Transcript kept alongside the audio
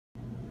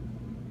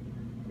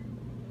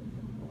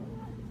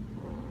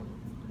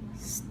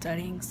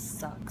Studying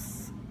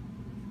sucks.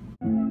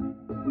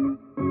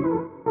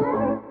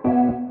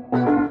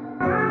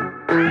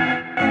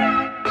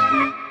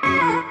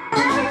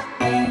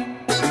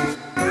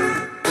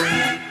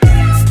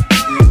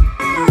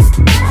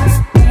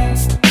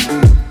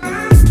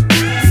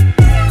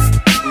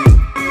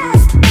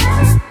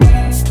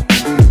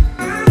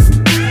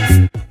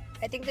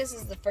 I think this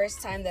is the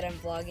first time that I'm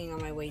vlogging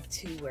on my way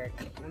to work.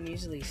 I'm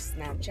usually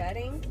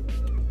Snapchatting.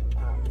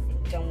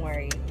 Don't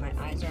worry, my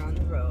eyes are on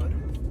the road.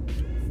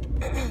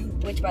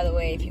 Which, by the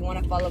way, if you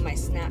want to follow my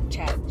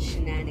Snapchat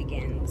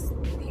shenanigans,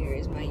 here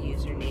is my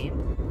username.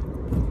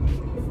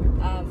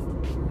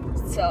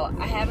 So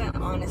I haven't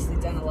honestly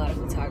done a lot of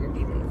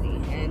photography lately,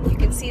 and you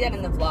can see that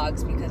in the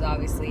vlogs because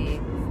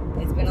obviously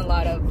it's been a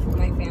lot of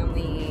my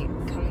family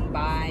coming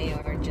by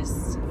or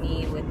just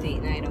me with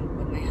date night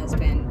with my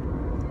husband.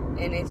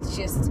 And it's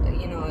just,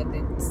 you know,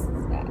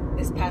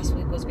 this past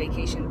week was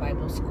Vacation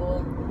Bible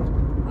School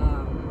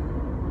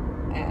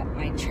at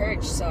my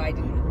church, so I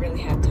didn't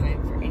really have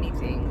time for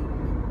anything.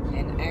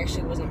 And I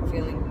actually wasn't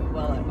feeling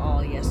well at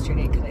all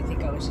yesterday because I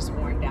think I was just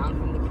worn down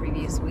from the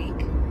previous week,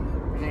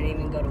 and I didn't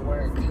even go to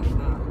work.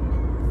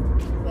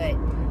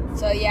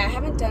 So yeah, I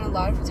haven't done a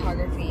lot of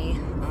photography.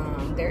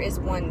 There is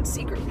one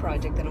secret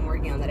project that I'm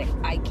working on that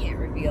I can't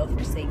reveal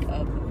for sake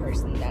of the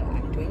person that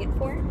I'm doing it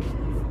for.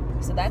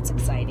 So that's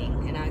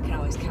exciting, and I can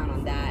always count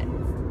on that.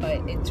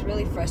 But it's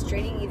really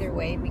frustrating either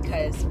way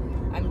because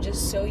I'm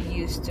just so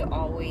used to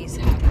always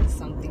having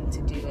something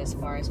to do as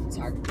far as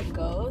photography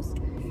goes,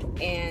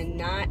 and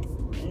not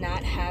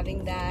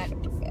having that.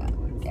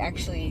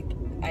 Actually,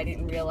 I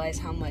didn't realize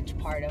how much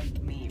part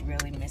of me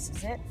really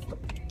misses it.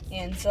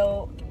 And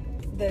so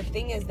the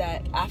thing is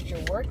that after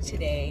work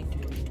today,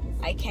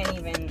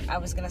 I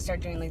was gonna start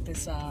doing like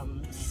this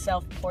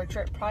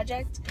self-portrait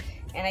project,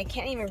 and I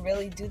can't even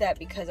really do that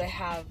because I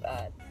have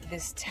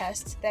this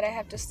test that I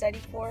have to study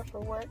for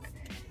work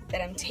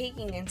that I'm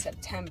taking in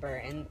September,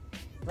 and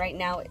right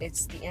now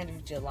it's the end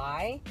of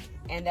July,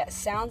 and that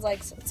sounds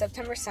like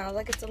September sounds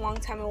like it's a long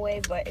time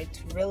away, but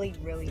it's really,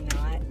 really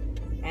not.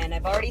 And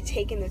I've already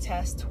taken the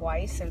test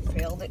twice and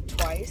failed it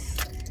twice,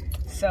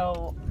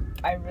 so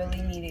I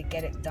really need to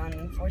get it done,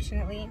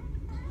 unfortunately.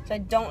 So I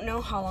don't know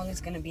how long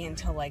it's going to be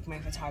until like my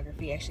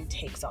photography actually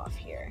takes off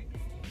here,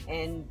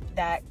 and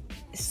that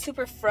is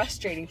super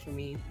frustrating for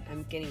me.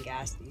 I'm getting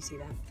gas, do you see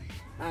that?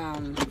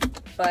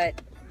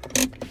 But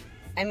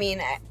I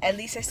mean, at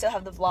least I still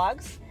have the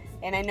vlogs,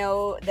 and I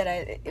know that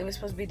it was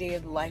supposed to be Day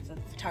of the Life of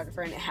a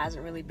Photographer, and it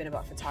hasn't really been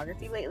about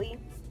photography lately.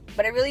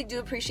 But I really do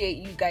appreciate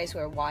you guys who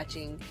are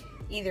watching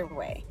either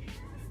way.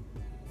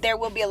 There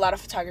will be a lot of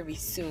photography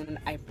soon,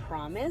 I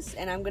promise,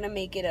 and I'm going to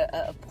make it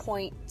a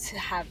point to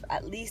have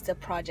at least a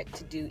project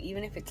to do,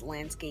 even if it's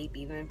landscape,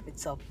 even if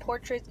it's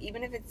self-portraits,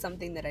 even if it's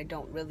something that I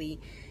don't really,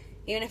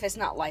 even if it's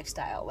not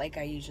lifestyle like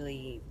I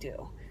usually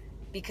do.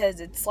 Because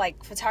it's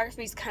like,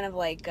 photography is kind of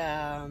like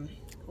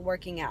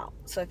working out.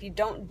 So if you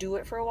don't do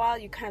it for a while,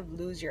 you kind of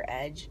lose your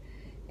edge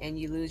and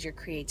you lose your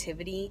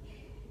creativity,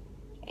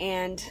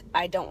 and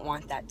I don't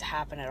want that to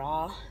happen at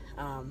all.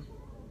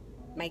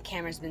 My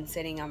camera's been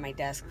sitting on my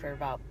desk for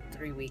about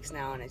 3 weeks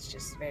now, and it's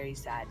just very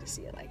sad to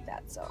see it like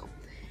that. So,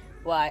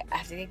 well, I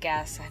have to get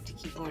gas, I have to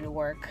keep going to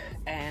work,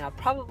 and I'll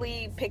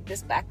probably pick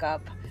this back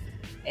up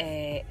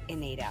in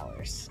 8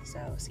 hours. So,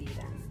 see you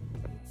then.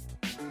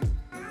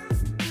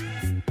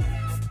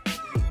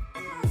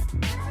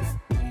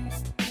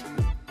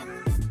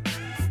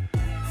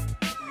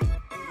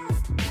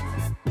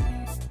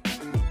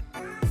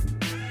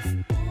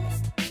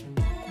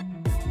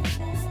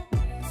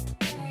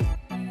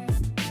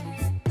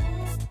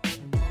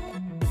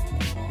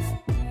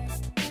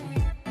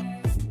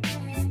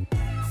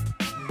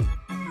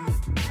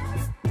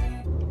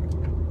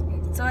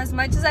 So as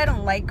much as I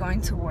don't like going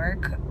to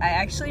work, I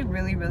actually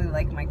really, really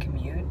like my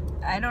commute.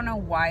 I don't know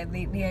why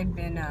lately I've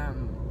been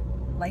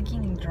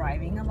liking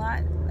driving a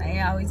lot. I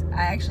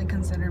actually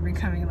consider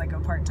becoming like a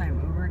part-time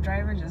Uber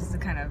driver just to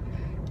kind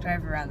of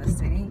drive around the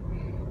city.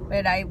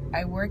 But I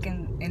work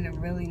in a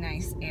really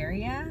nice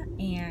area,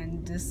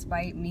 and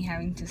despite me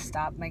having to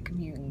stop my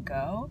commute and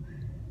go,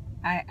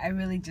 I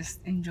really just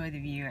enjoy the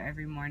view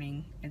every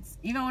morning. It's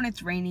even when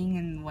it's raining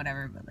and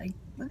whatever, but like,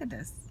 look at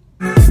this.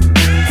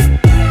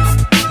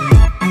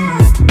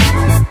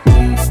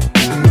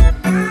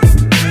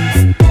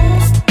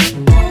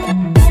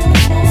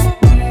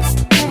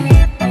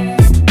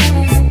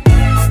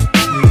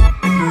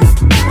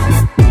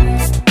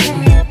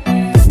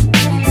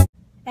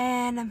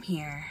 And I'm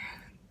here.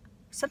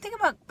 Something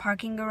about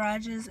parking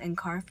garages and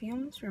car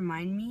fumes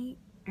reminds me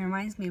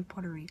of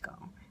Puerto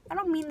Rico. I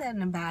don't mean that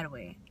in a bad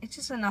way. It's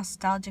just a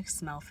nostalgic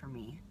smell for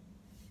me.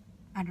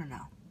 I don't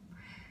know.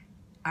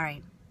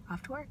 Alright,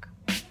 off to work.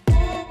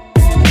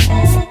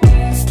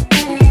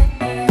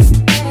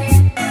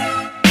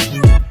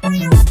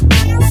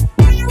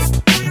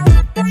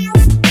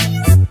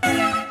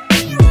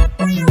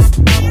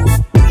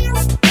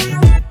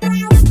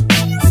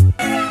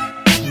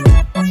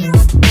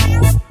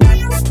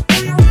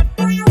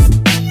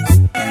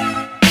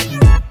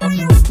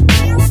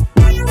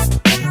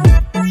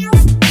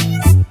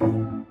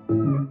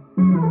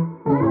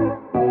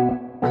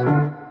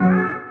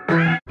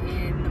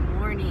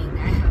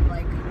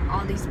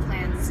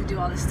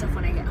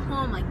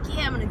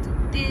 I'm gonna do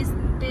this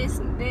and this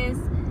and this.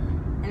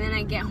 And then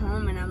I get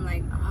home and I'm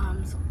like, oh,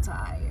 I'm so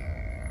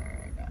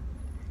tired.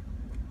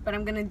 But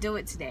I'm gonna do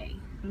it today.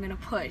 I'm gonna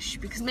push,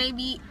 because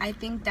maybe I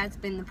think that's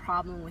been the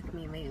problem with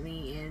me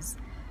lately, is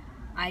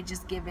I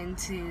just give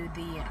into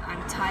the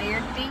I'm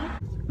tired thing.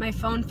 My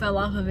phone fell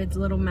off of its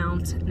little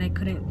mount and I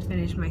couldn't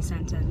finish my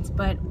sentence,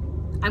 but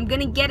I'm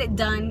gonna get it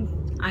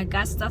done. I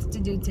got stuff to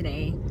do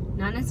today.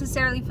 Not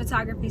necessarily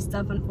photography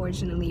stuff,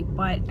 unfortunately,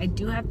 but I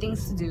do have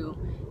things to do.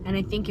 And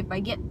I think if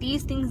I get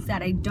these things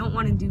that I don't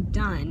want to do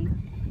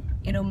done,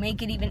 it'll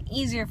make it even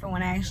easier for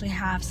when I actually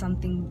have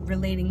something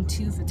relating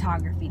to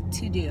photography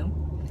to do.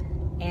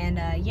 And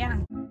yeah.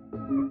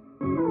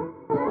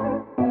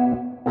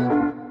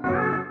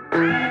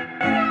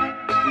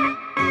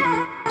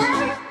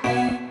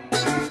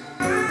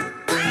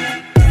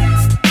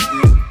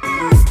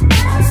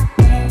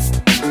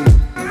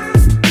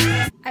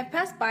 I've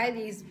passed by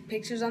these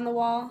pictures on the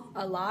wall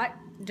a lot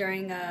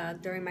during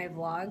my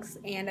vlogs,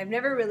 and I've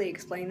never really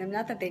explained them.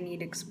 Not that they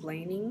need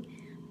explaining,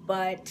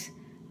 but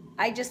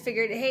I just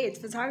figured, hey, it's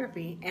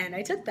photography, and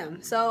I took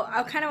them. So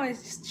I kind of want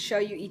to just show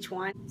you each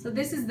one. So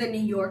this is the New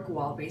York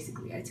wall,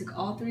 basically. I took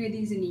all 3 of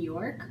these in New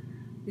York.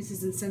 This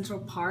is in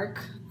Central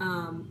Park.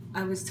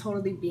 I was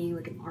totally being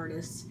like an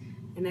artist,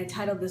 and I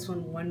titled this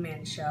one One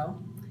Man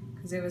Show,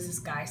 because there was this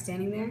guy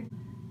standing there.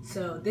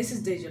 So this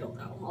is digital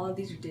though. All of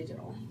these are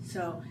digital.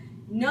 So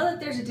know that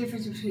there's a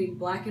difference between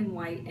black and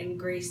white and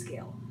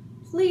grayscale.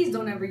 Please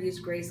don't ever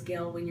use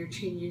grayscale when you're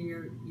changing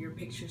your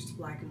pictures to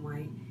black and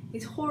white.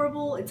 It's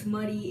horrible, it's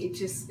muddy,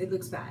 it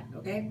looks bad,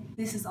 okay?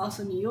 This is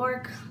also New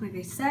York, like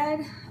I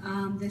said.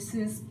 This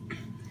is,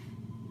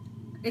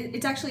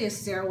 it's actually a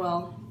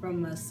stairwell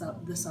from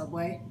the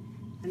subway.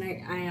 And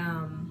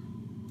I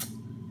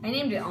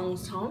named it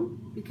Almost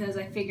Home because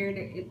I figured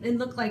it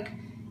looked like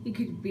it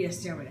could be a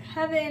stairway to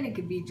heaven, it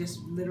could be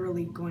just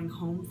literally going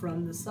home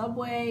from the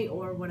subway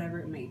or whatever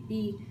it might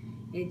be.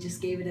 It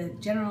just gave it a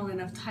general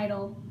enough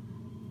title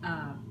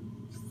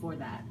for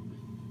that.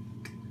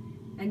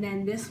 And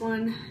then this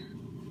one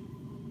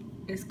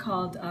is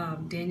called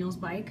Daniel's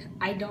Bike.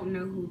 I don't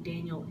know who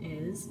Daniel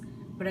is,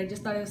 but I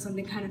just thought it was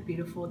something kind of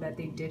beautiful that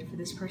they did for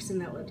this person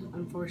that was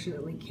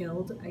unfortunately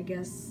killed, I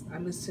guess,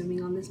 I'm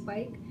assuming, on this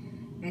bike.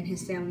 And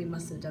his family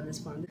must have done this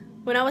for him.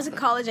 When I was in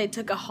college, I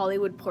took a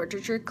Hollywood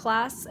portraiture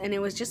class, and it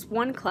was just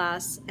one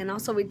class, and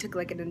also we took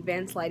like an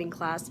advanced lighting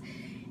class,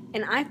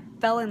 and I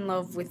fell in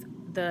love with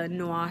the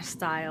noir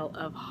style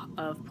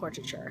of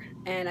portraiture,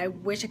 and I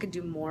wish I could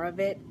do more of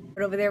it.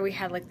 But over there we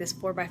had like this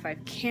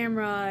 4x5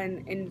 camera,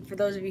 and for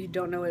those of you who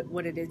don't know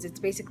what it is, it's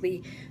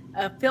basically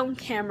a film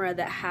camera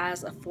that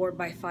has a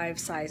 4x5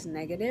 size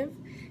negative,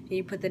 and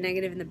you put the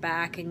negative in the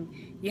back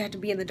and you have to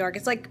be in the dark.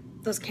 It's like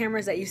those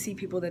cameras that you see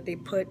people that they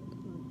put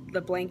the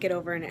blanket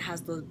over and it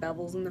has those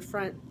bevels in the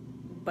front.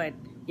 But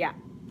yeah,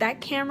 that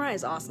camera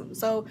is awesome.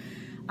 So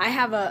I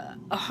have a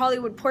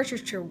Hollywood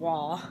portraiture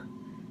wall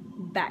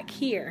back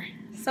here.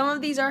 Some of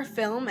these are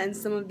film and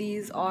some of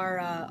these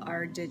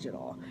are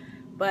digital,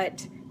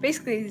 but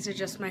basically these are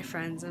just my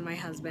friends and my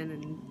husband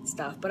and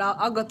stuff. But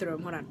I'll go through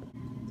them. Hold on.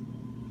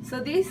 So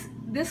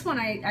this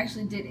one I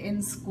actually did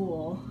in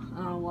school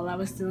while I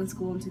was still in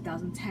school in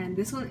 2010.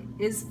 This one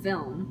is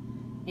film.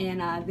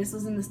 And this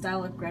was in the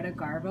style of Greta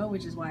Garbo,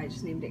 which is why I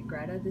just named it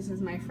Greta. This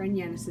is my friend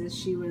Genesis.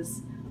 She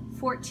was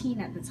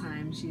 14 at the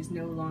time. She's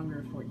no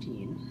longer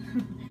 14.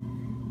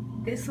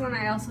 This one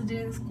I also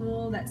did in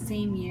school that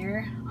same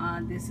year.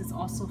 This is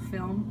also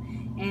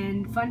film.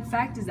 And fun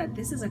fact is that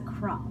this is a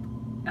crop.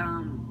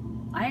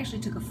 I actually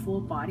took a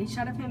full body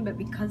shot of him, but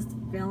because the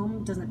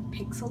film doesn't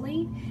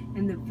pixelate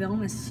and the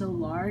film is so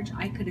large,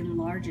 I could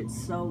enlarge it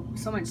so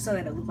much so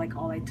that it looked like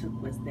all I took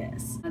was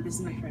this. This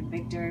is my friend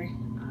Victor.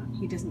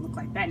 He doesn't look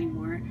like that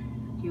anymore.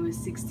 He was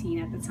 16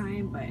 at the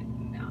time, but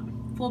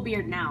full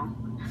beard now.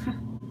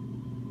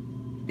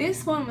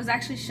 This one was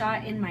actually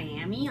shot in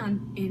Miami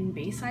in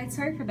Bayside.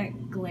 Sorry for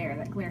that glare.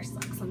 That glare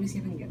sucks. Let me see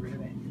if I can get rid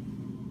of it.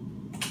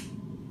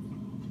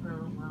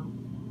 Oh well,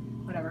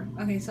 whatever.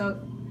 Okay, so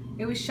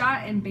it was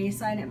shot in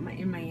Bayside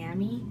in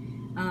Miami.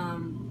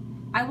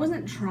 I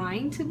wasn't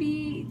trying to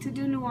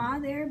do noir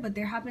there, but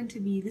there happened to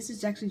be. This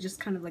is actually just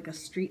kind of like a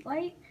street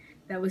light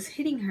that was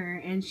hitting her,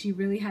 and she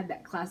really had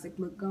that classic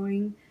look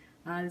going.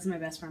 This is my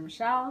best friend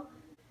Michelle,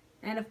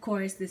 and of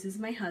course this is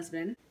my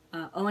husband.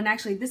 Oh, and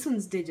actually this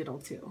one's digital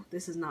too.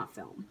 This is not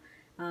film.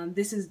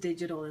 This is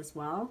digital as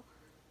well.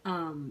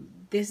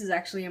 This is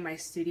actually in my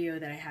studio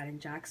that I had in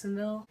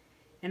Jacksonville,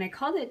 and I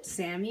called it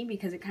Sammy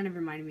because it kind of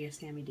reminded me of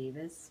Sammy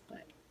Davis.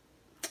 But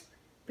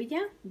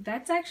yeah,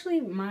 that's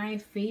actually my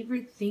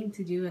favorite thing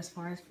to do as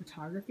far as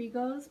photography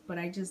goes, but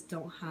I just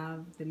don't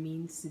have the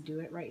means to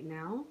do it right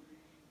now.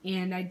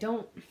 And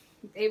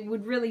it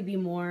would really be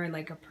more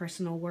like a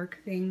personal work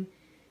thing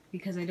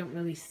because I don't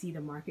really see the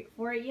market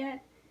for it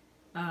yet.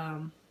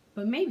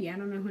 But maybe, I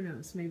don't know, who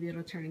knows, maybe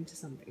it'll turn into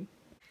something.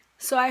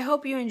 So I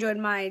hope you enjoyed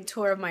my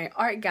tour of my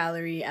art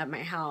gallery at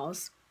my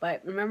house.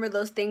 But remember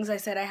those things I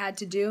said I had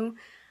to do?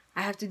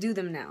 I have to do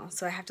them now.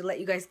 So I have to let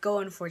you guys go,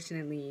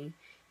 unfortunately.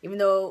 Even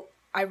though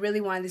I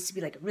really wanted this to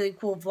be like a really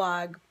cool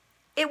vlog,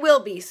 it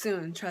will be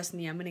soon. Trust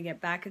me. I'm gonna get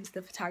back into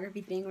the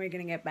photography thing. We're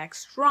gonna get back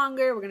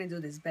stronger. We're gonna do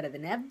this better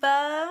than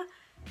ever.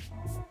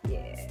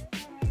 Yeah.